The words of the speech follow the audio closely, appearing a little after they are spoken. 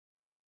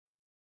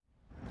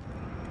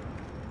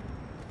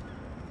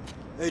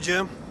Hey,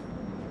 Jim.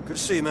 Good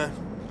to see you, man.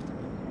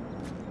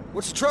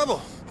 What's the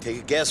trouble? Take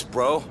a guess,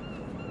 bro.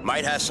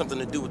 Might have something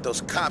to do with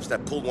those cops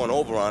that pulled one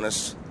over on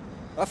us.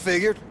 I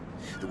figured.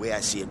 The way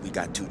I see it, we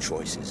got two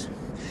choices.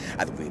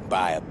 Either we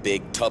buy a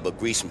big tub of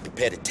grease and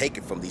prepare to take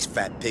it from these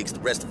fat pigs the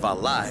rest of our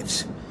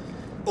lives.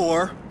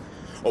 Or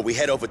we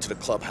head over to the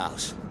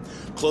clubhouse.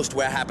 Close to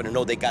where I happen to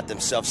know they got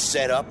themselves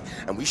set up,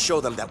 and we show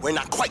them that we're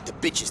not quite the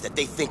bitches that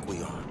they think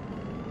we are.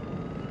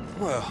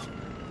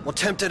 Well,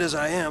 tempted as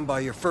I am by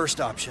your first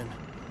option,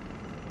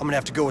 I'm gonna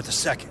have to go with the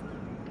second.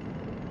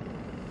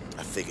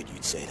 I figured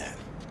you'd say that.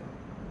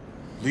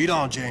 Lead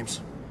on, James.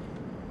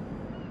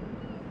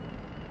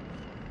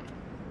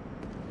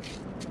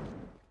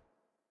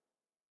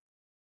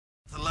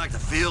 Nothing like the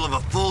feel of a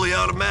fully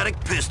automatic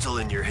pistol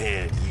in your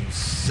hand, you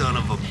son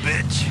of a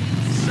bitch.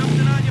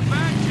 Something on your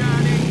back,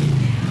 Johnny.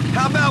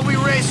 How about we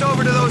race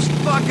over to those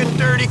fucking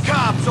dirty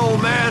cops,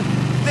 old man?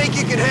 Think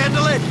you can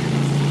handle it?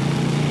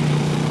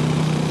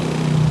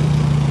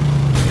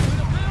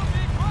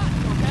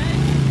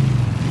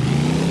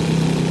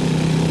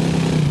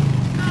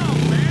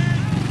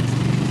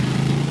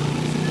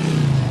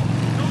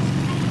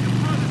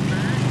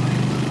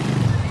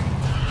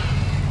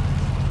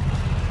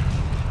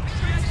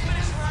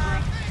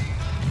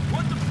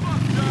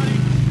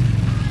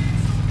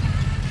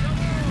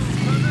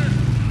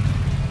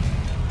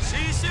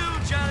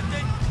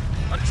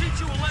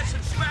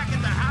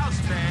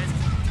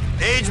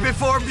 Age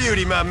before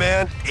beauty, my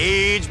man.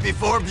 Age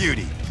before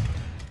beauty.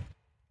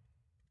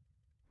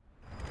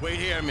 Wait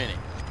here a minute.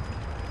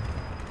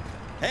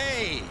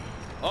 Hey,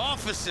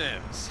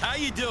 officers, how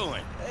you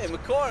doing? Hey,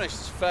 McCormick,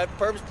 this fat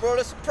perps brought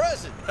us a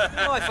present.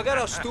 I forgot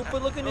how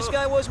stupid looking this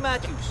guy was,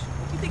 Matthews.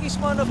 You think he's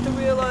smart enough to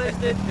realize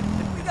that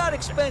we got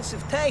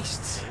expensive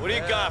tastes? What do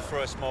you got for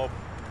us, Mob?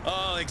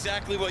 Oh,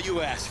 exactly what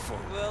you asked for.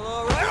 Well,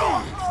 all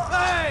right.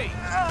 Hey!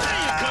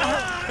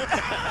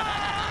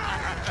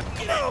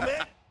 There you go! Come on,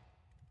 man.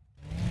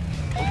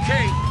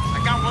 Okay,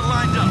 I got one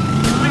lined up.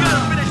 We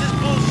gotta finish this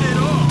bullshit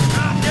off.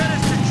 Get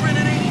us to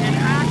Trinity and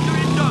Actor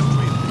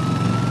Industrial.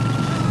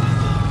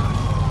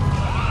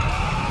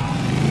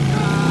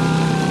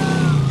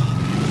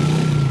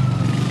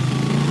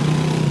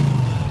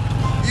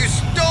 You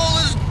stole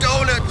his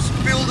donut and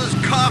spilled his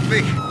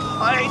coffee.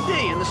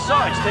 ID and the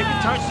Sarge taking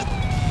turns to...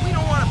 We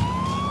don't wanna...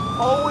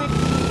 Oh, we...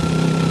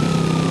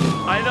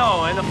 I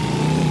know.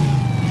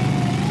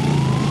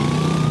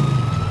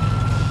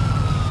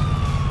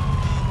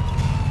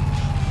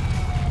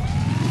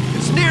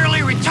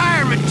 Nearly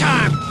retirement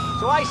time!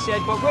 So I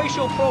said, but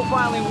racial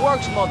profiling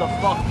works,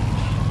 motherfucker.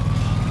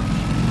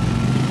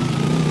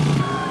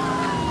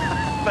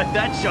 But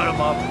that shut him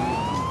up.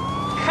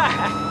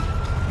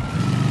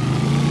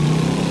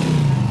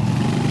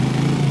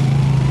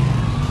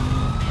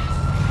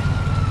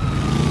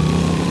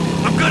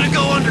 I'm gonna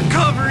go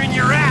undercover in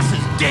your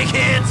asses,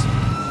 dickheads!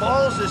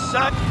 Balls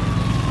aside.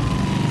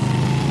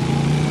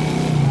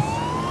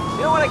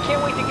 You know what? I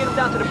can't wait to get him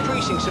down to the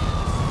precinct. So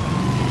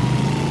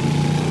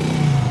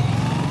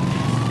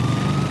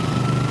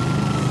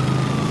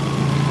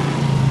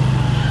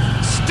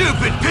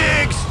Stupid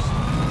pigs!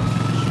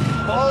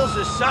 Balls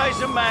the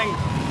size of mango.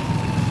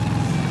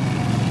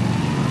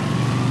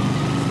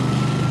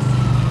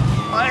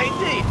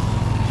 ID.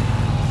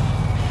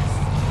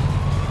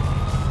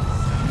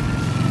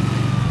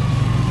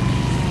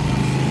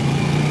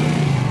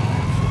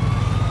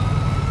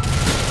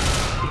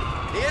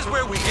 Here's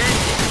where we end.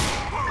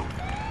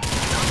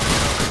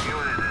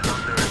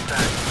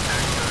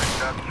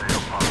 I'm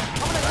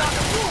gonna knock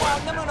you out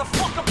and I'm gonna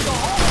fuck up the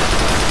whole...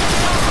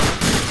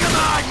 Come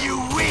on, you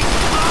weak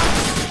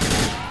fucks!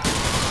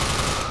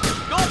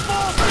 Go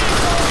full speed,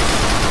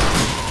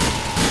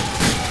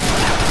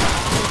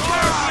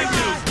 Where are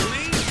you?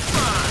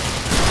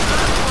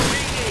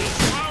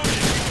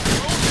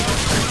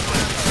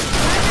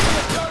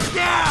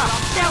 Yeah!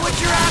 Get what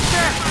you're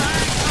after!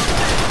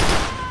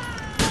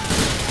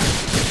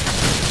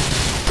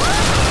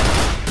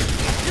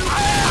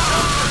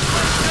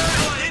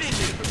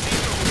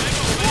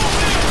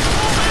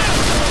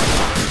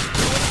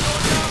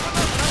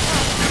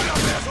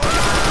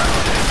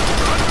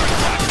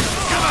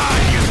 Come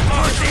on, you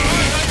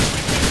pussies!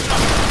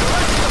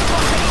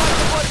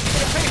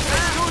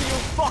 You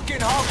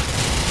fucking hunk!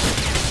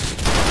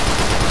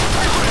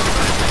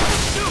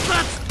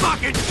 Let's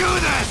fucking do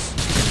this!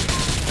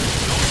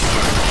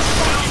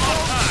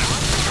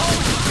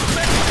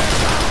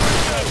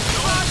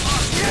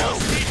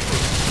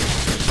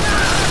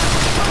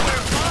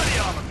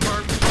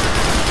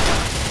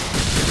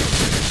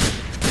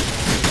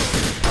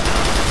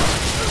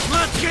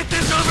 Let's get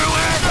this over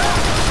with!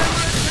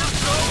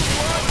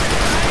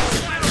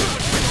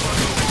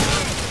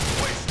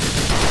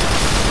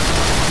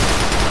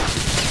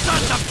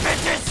 Sons of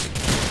bitches!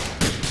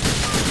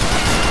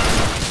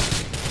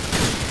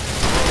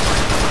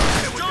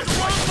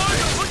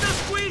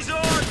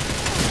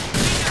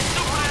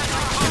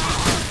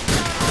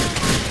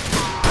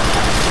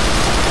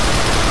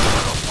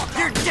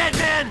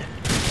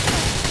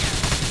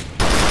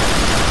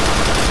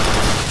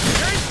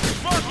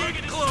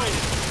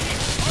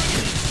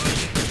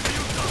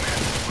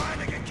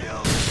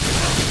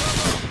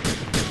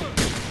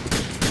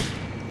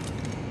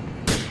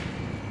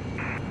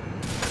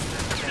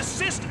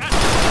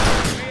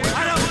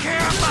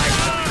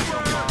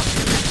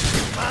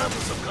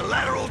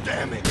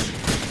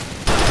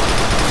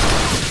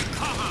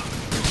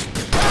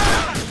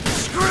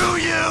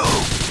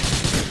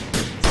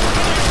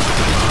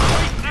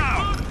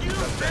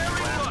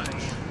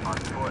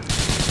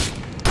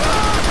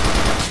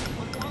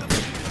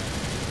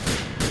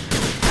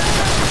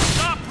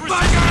 Stop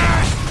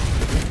resisting!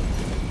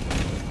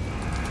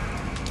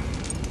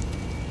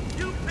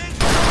 You bitch!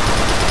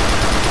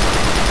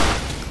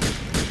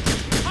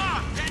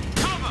 Park and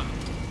cover!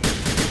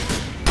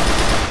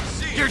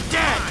 See, You're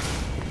dead!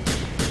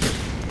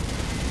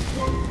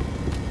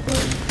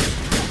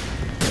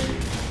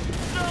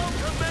 No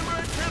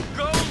commemorative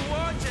gold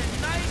watch and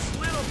nice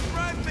little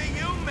front for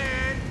you,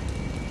 man!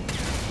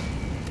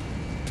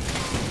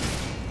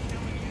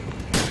 Killing you.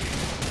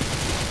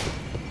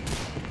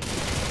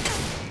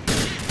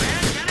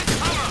 Man, get it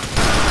covered!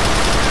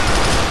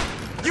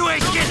 You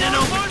ain't getting an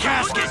open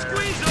casket!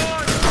 Squeeze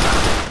on!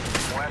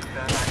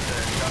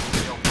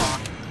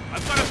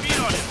 I've got a beat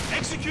on him.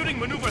 Executing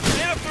maneuver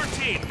Theta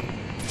 13.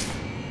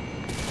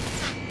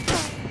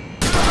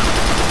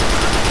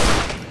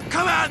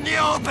 Come out in the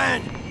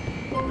open!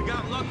 We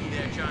got lucky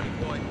there, Johnny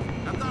boy.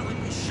 I thought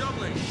we'd be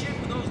shoveling shit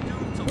with those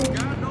dudes till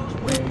God knows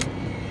when.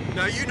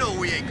 Now you know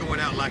we ain't going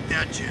out like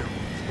that, Jim.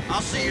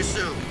 I'll see you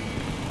soon.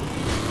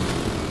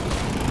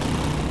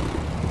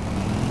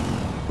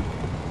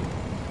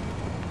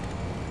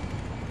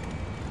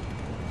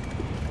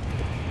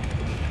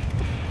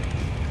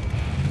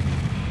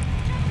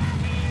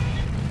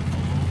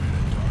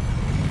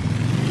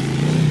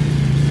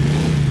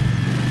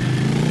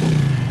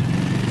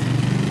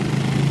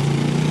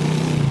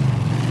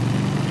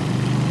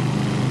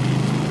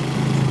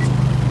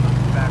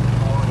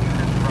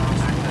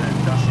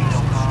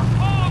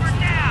 Over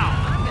now!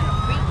 I'm gonna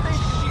beat the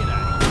shit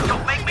out of you.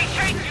 Don't make me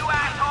chase you,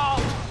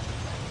 asshole!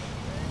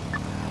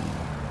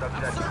 I'm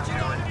searching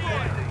on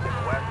foot.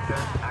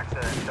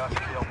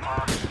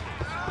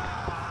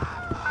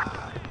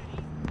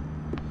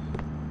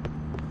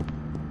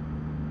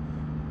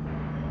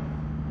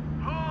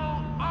 Pull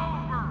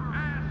over,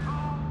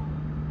 asshole!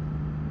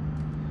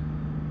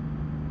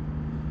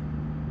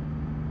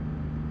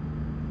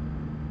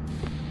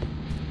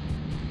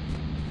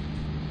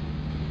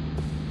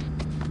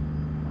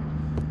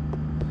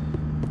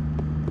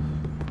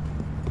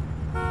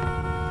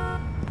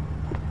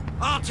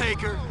 I'll take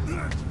her.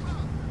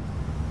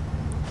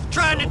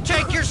 Trying to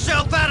take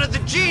yourself out of the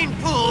gene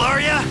pool, are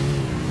ya?